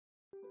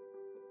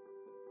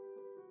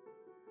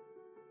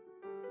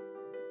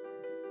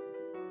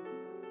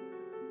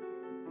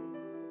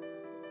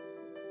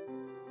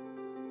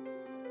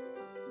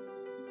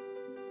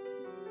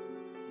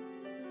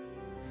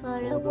for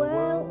the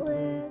world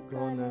we're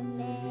gonna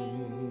make.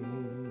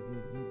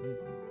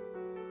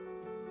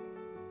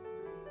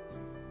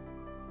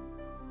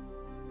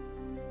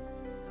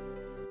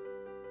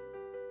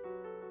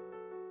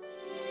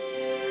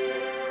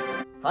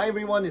 Hi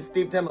everyone, it's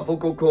Steve Tam, a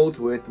vocal coach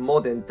with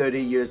more than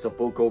 30 years of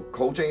vocal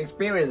coaching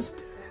experience.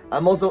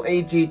 I'm also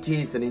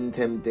AGT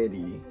singandyoumusic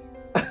daddy.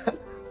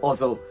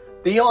 Also,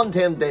 Dion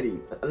Tam daddy.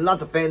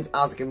 Lots of fans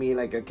asking me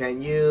like,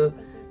 can you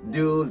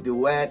do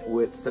duet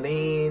with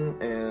Celine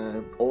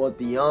or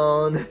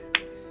Dion?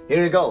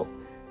 Here we go.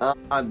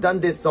 I've done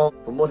this song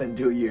for more than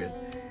 2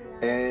 years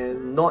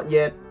and not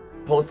yet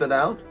posted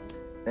out.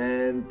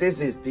 And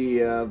this is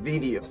the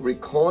video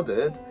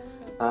recorded.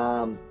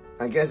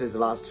 I guess it's the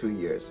last 2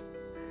 years.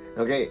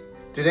 Okay,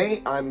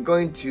 today I'm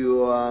going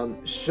to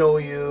show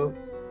you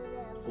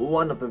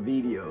one of the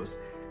videos,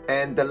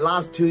 and the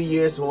last 2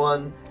 years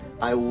one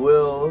I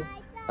will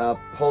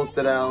post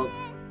it out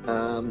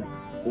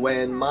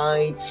when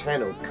my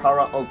channel,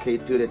 Karaoke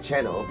to the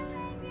channel,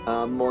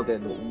 more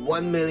than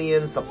 1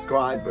 million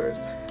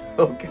subscribers.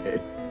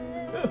 Okay.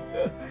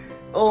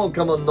 Oh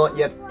come on, not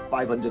yet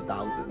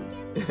 500,000.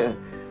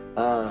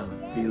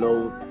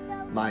 Below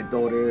my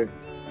daughter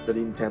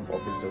Celinetam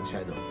official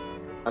channel.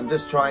 I'm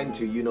just trying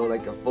to, you know,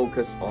 like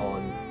focus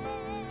on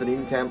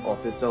Celinetam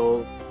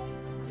official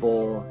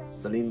for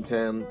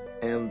Celinetam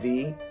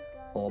MV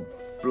or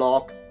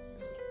vlog.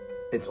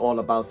 It's all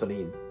about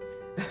Celine.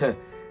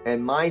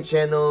 And my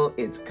channel,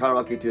 it's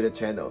Karaoke to the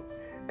channel,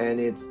 and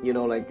it's, you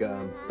know, like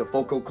the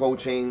vocal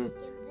coaching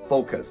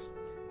focus.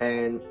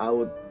 And I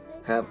would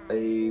have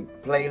a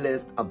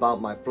playlist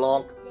about my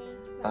vlog,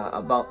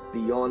 about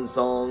Dion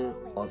song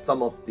or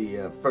some of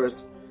the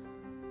first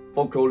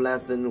vocal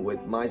lesson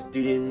with my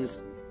students.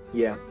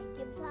 Yeah,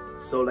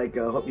 so like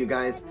hope you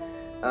guys,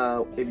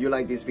 if you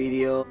like this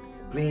video,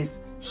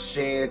 please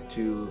share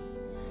to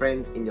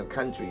friends in your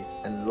countries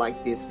and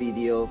like this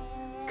video,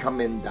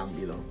 comment down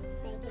below,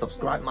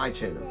 subscribe my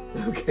channel.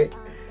 Okay,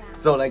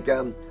 so like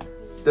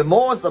the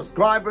more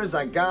subscribers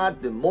I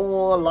got, the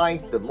more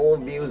likes, the more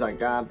views I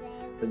got,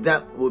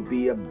 that would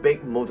be a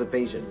big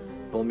motivation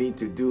for me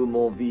to do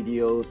more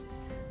videos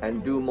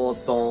and do more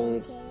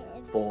songs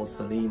for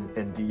Celine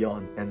and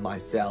Dion and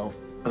myself.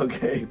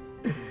 Okay,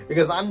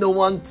 because I'm the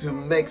one to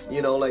mix,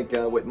 you know, like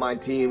with my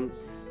team,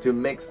 to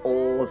mix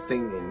all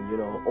singing, you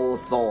know, all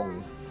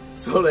songs.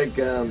 So like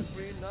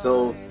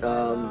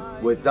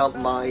without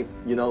my,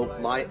 you know,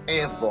 my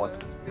effort,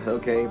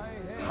 okay,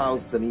 how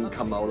Celine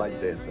come out like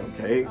this?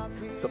 Okay,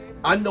 so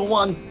I'm the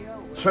one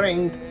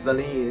trained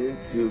Celine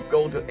to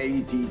go to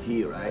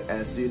AGT, right?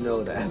 As you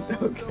know that.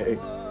 Okay,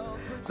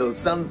 so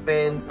some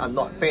fans are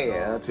not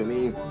fair to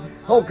me.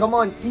 Oh come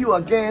on, you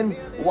again?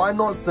 Why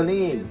not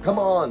Celine? Come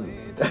on.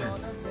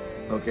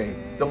 Okay,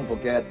 don't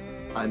forget,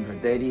 I'm her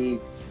daddy,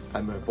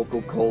 I'm her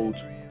vocal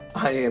coach.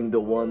 I am the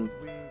one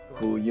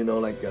who, you know,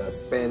 like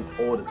spend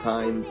all the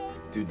time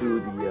to do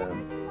the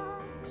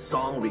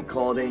song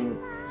recording,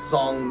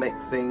 song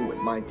mixing with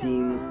my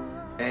teams,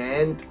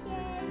 and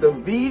the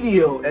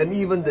video and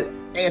even the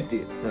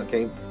edit.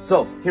 Okay,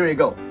 so here we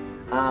go.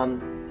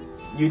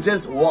 You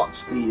just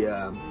watch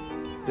the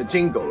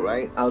jingle,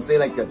 right? I'll say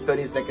like a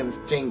 30 seconds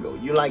jingle.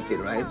 You like it,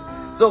 right?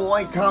 So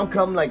why can't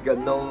come like a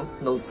no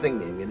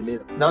singing in the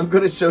middle? Now I'm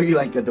gonna show you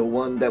like the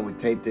one that we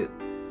taped it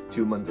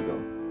 2 months ago.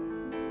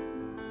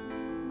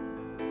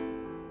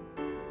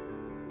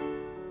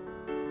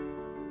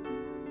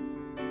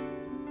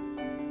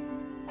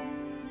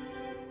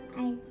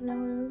 I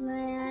close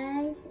my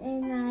eyes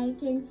and I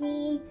can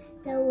see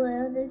the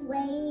world is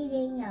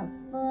waiting up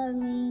for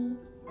me,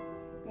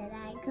 that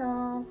I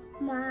call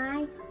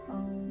my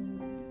own.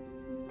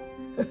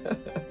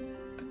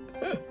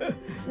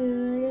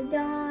 Through the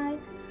dark,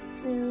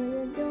 through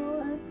the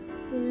door,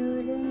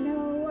 through the no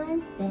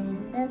one's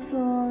been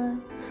before.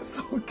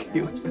 So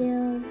cute. It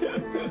feels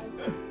like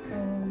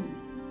home.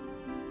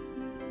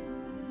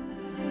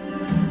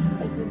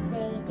 They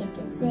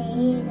can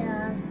say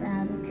that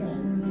I'm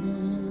crazy.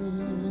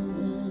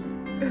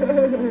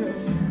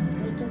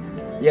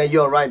 Yeah,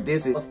 you're right.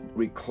 This is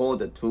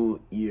recorded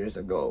 2 years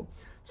ago,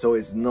 so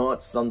it's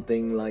not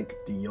something like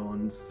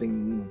Dion's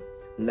singing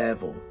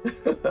level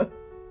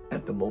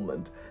at the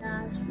moment.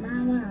 Lost my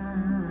mind.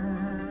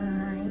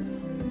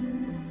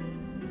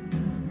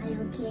 I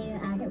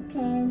don't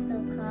care, so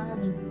call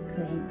me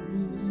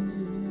crazy.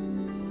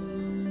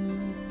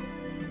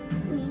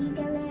 We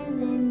can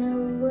live in the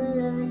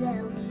world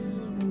that we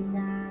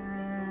design.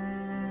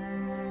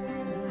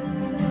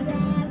 'Cause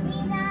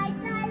every night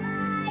I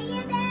lie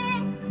in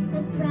bed,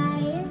 the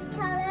brightest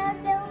color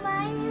fill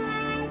my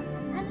head.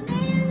 A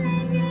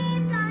million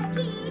dreams are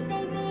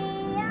keeping me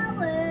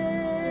awake.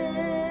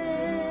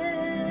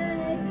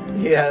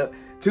 Yeah,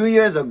 2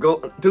 years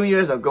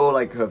ago,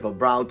 like her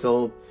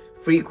vibrato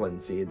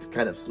frequency, it's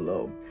kind of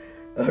slow.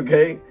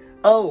 Okay.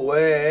 Oh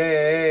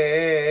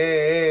wait,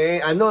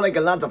 I know like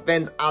a lot of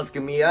fans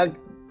asking me,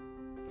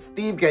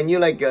 Steve, can you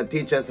like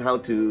teach us how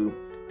to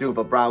do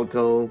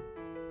vibrato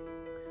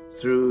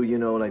through, you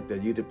know, like the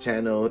YouTube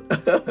channel?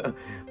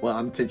 Well,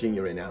 I'm teaching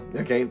you right now.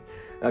 Okay.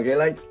 Okay,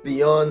 like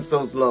Dion,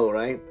 so slow,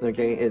 right?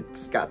 Okay,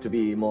 it's got to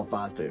be more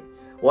faster.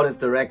 What is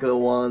the regular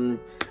one?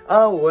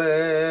 Away.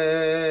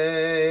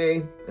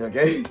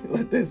 Okay,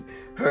 like this.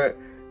 Her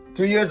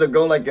 2 years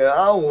ago, like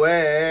away.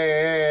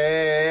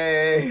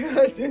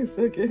 Like this,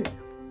 okay.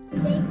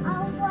 Think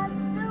of what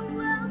the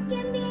world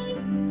can be.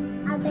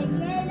 I bet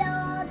you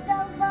know the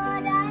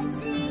what I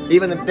see.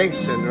 Even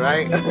addiction,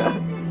 right?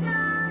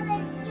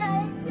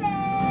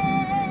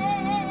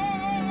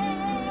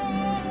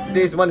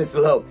 This one is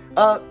slow.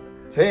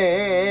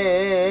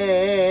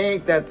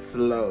 Take that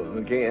slow,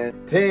 okay?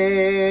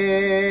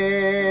 Take.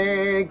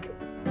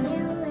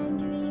 Million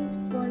dreams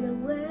for the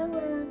world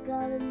we're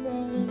gonna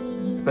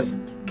make. But it's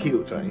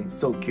cute, right?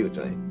 So cute,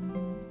 right?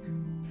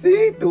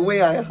 See the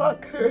way I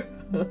hug her.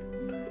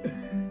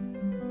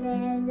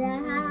 There's a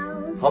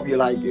house. Hope you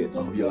like it.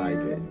 Hope you like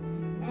it.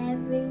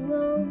 Every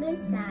room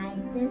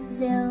beside this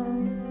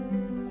filled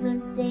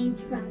with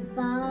things from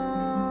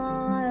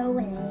far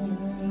away.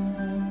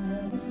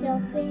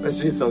 But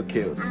she's so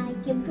cute. I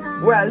can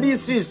Well, at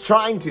least she's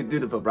trying to do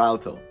the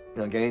vibrato,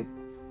 okay?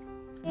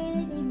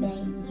 really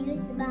make you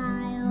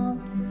smile.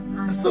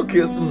 So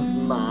cute, some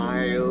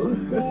smile.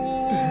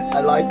 I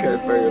like her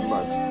very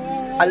much.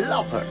 I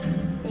love her.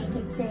 They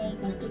can say,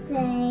 it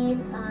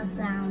all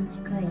sounds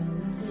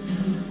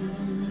crazy.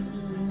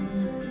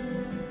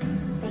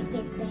 They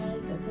can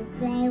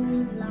say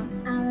we've lost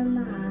our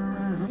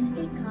minds.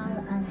 They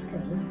call us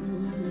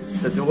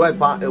crazy. The duet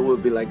part, it will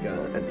be like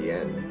at the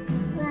end.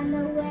 Run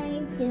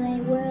away to a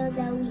world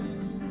that we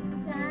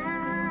desire.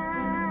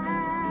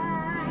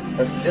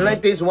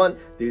 Like this one,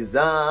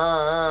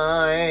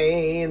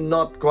 design,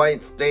 not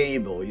quite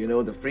stable, you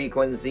know, the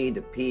frequency,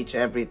 the pitch,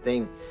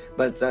 everything.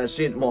 But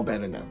she's more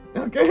better now,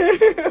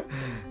 okay?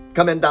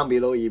 Comment down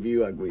below if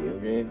you agree,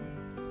 okay?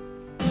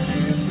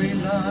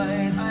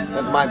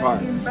 That's my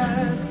part.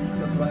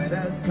 The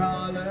brightest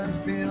colors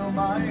fill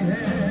my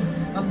head.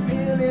 A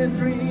million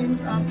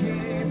dreams are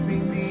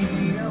keeping me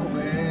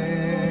awake.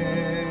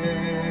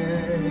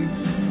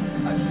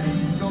 I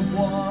think of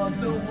what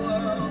the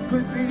world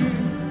could be,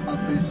 a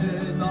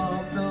vision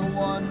of the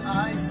one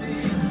I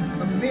see.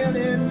 A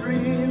million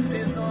dreams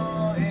is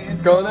all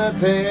it's Gonna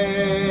take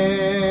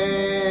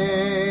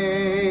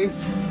a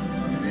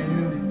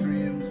million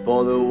dreams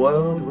for the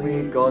world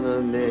we're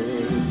gonna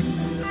make.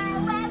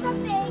 However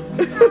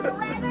big,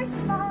 however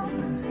small,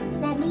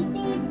 let me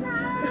be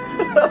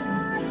part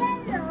of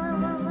it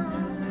all.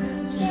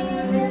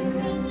 Share your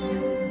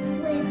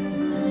dreams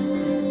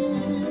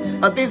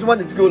with me. This one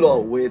is good, oh,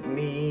 with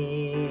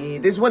me.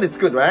 This one is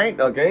good, right?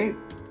 Okay. You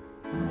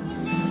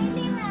made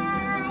me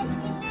right,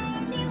 you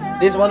made me wrong.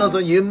 This one also,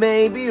 you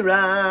may be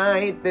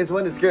right. This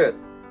one is good.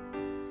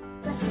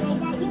 But say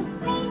that you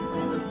made me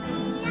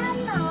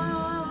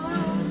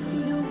alone. To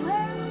the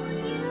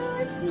world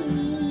you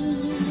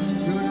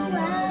see. to the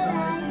world.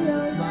 I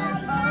close my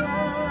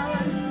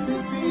eyes to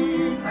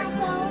see. I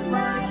close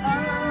my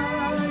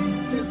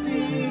eyes to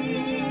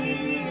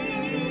see.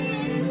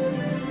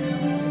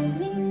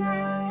 Every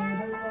night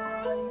I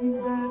lie in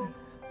bed,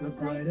 the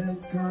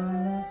brightest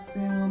colors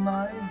fill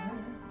my head.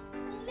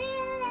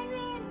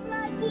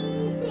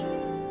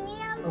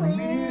 A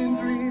million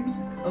dreams,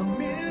 a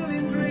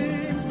million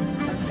dreams.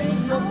 I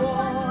think of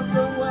what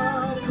the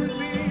world could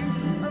be,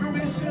 a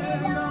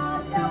vision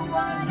of the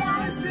one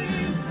I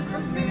see. A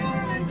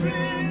million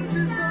dreams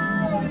is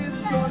all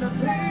it's gonna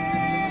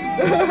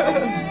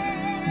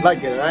take.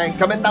 Like it, right?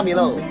 Comment down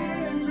below. A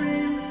million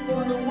dreams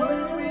for the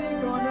world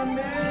we're gonna make.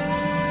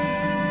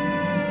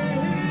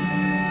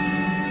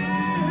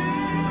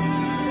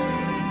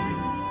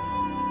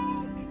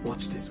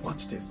 Watch this,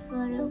 watch this.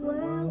 For the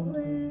world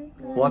we're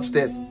gonna Watch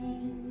this.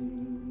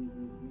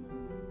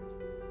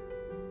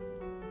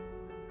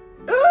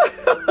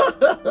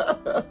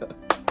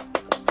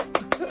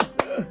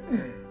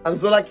 I'm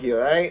so lucky,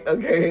 right?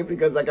 Okay,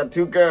 because I got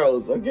two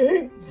girls,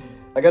 okay?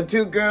 I got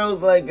two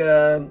girls like,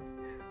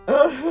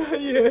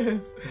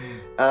 yes.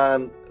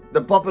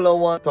 The popular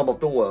one, Top of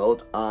the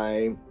World,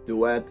 I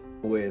duet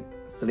with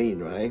Celine,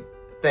 right?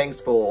 Thanks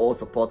for all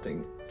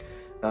supporting.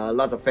 A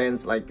lot of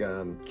fans like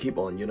keep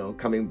on, you know,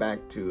 coming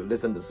back to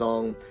listen to the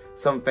song.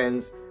 Some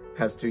fans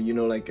has to, you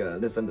know, like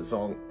listen to the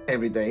song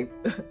every day.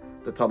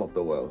 The Top of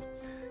the World.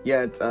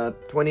 Yeah, it's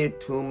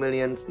 22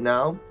 million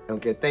now.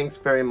 Okay, thanks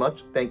very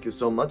much. Thank you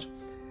so much.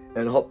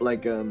 And hope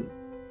like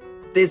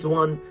this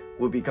one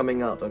will be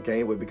coming out,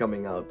 okay? Will be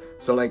coming out.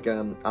 So like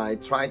I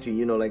try to,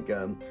 you know, like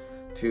to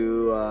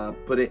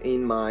put it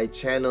in my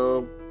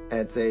channel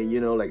as a, you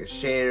know, like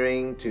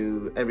sharing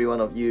to every one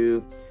of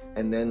you.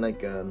 And then like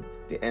the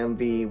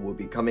MV will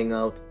be coming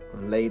out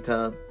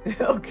later.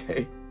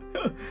 Okay.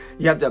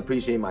 You have to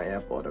appreciate my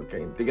effort,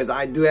 okay? Because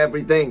I do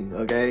everything,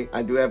 okay?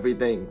 I do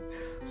everything.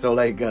 So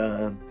like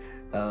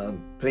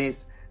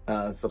please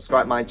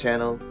subscribe my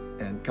channel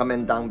and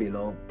comment down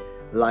below.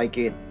 Like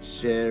it,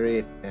 share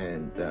it,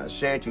 and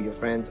share it to your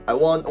friends. I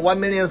want 1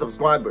 million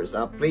subscribers,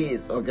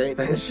 please, okay?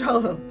 Fans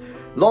shout out.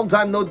 Long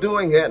time no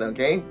doing it,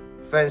 okay?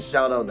 Fans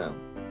shout out now.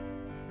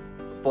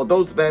 For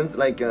those fans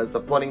like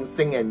supporting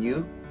Sing and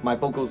You, my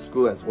vocal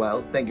school as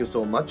well, thank you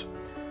so much.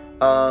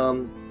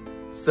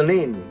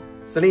 Celine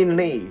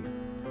Lee,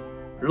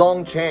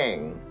 Long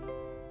Chang,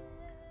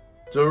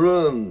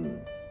 Jerome,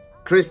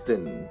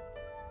 Kristen,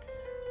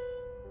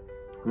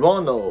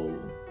 Ronald,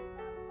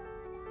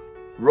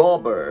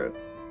 Robert,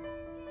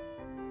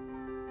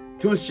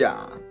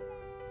 Tusha,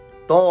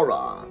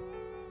 Dora,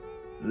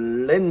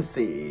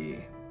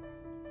 Lindsay,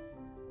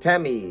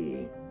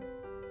 Tammy,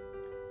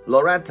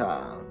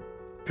 Loretta,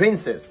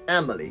 Princess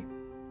Emily,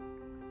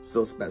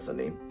 so special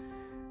name,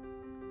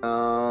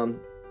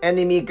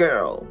 Enemy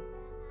Girl,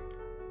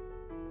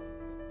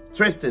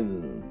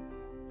 Tristan,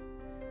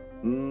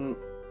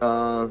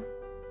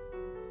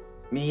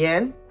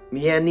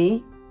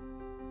 Miani,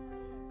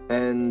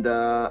 and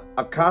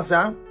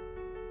Akasa,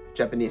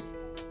 Japanese.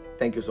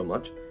 Thank you so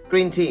much.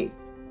 Green Tea,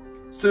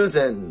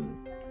 Susan,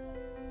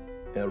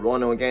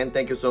 Ronald again.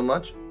 Thank you so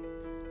much.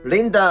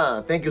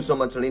 Linda, thank you so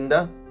much,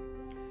 Linda.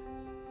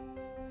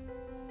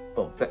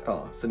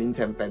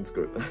 Celinetam fans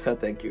group.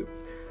 Thank you.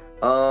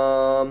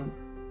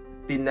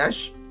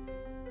 Dinesh,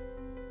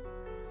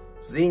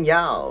 Xin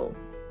Yao,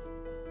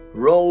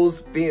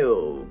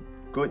 Rosefield,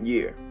 good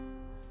year.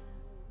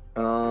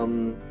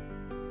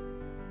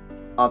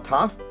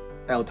 Altaf,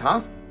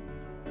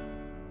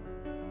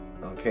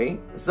 okay.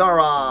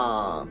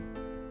 Zara,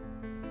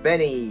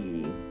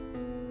 Benny,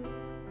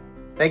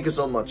 thank you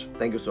so much.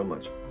 Thank you so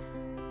much.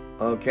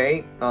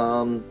 Okay.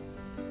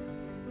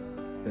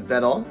 Is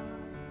that all?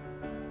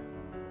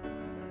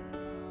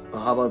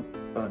 How about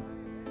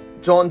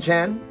John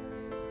Chan?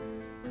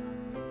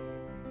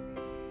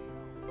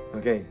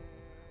 Okay,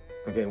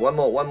 one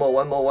more.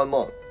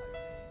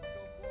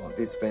 Oh,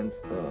 these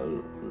fans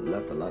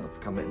left a lot of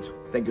comments.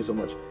 Thank you so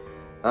much.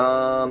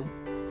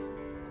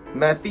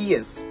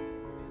 Matthias,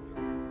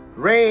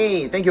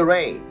 Ray, thank you,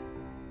 Ray.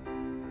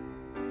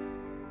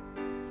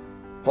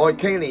 Hoy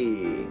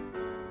Kaylee,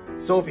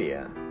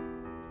 Sophia,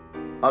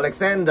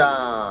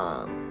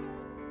 Alexander,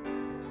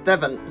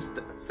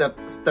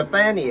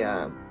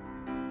 Stephania.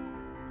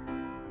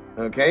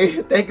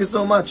 Okay, thank you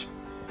so much.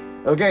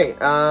 Okay,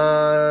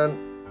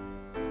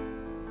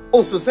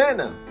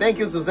 Susanna, thank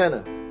you,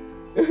 Susanna.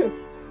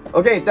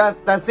 Okay,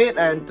 that's it,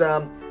 and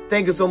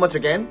thank you so much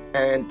again,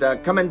 and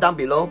comment down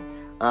below.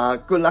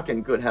 Good luck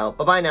and good health.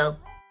 Bye bye now.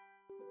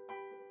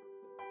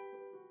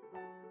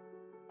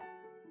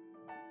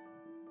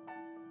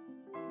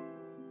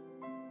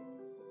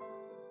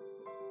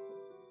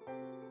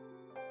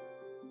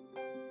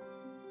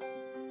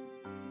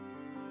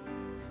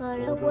 For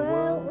the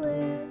world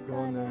we're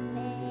gonna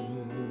make.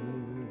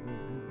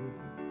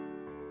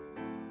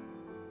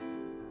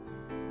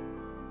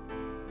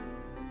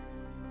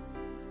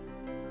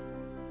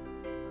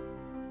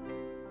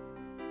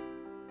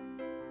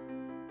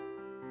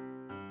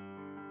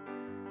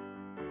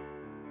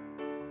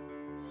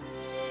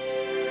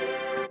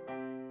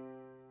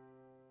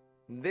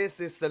 This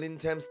is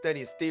Celinetam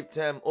Steady Steve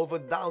Tam. Over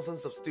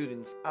thousands of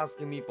students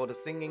asking me for the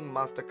singing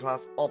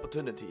masterclass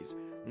opportunities.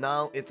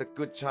 Now it's a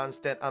good chance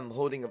that I'm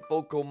holding a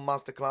vocal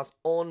masterclass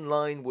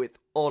online with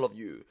all of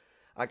you.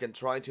 I can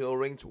try to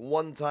arrange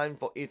one time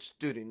for each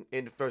student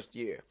in the first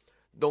year.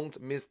 Don't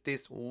miss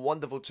this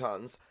wonderful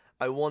chance.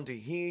 I want to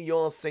hear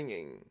your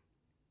singing.